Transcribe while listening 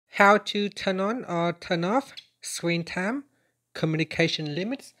How to turn on or turn off screen time communication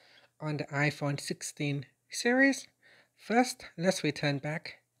limits on the iPhone 16 series. First, let's return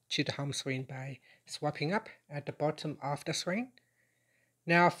back to the home screen by swiping up at the bottom of the screen.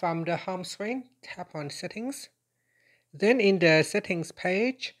 Now from the home screen, tap on Settings. Then in the Settings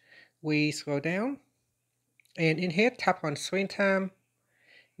page, we scroll down, and in here tap on Screen Time.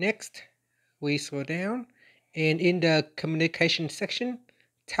 Next, we scroll down, and in the Communication section,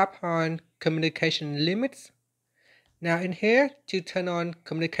 tap on Communication Limits. Now in here, to turn on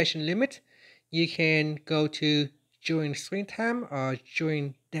communication limit, you can go to during screen time or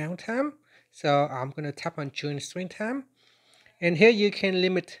during downtime. So I'm going to tap on during screen time. And here you can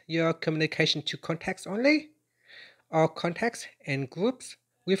limit your communication to contacts only, or contacts and groups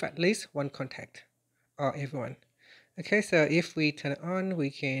with at least one contact, or everyone. Okay, so if we turn it on, we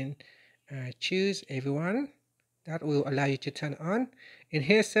can choose everyone. That will allow you to turn on. And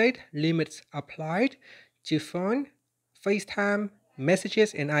here said limits applied to phone, FaceTime,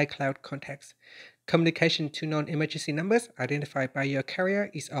 messages, and iCloud contacts. Communication to non-emergency numbers identified by your carrier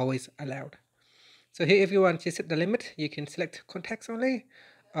is always allowed. So here, if you want to set the limit, you can select contacts only,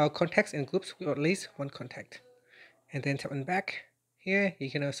 or contacts and groups with at least one contact. And then tap on back. Here, you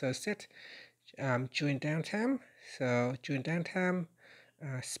can also set during downtime. So during downtime,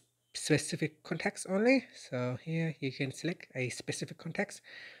 specific contacts only. So here you can select a specific contacts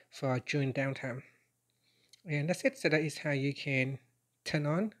for during downtime. And that's it. So that is how you can turn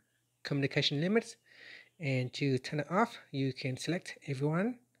on communication limits. And to turn it off, you can select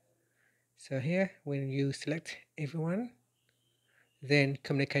everyone. So here, when you select everyone, then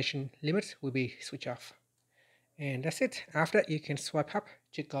communication limits will be switched off. And that's it. After that, you can swipe up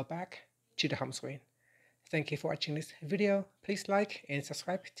to go back to the home screen. Thank you for watching this video. Please like and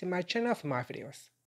subscribe to my channel for more videos.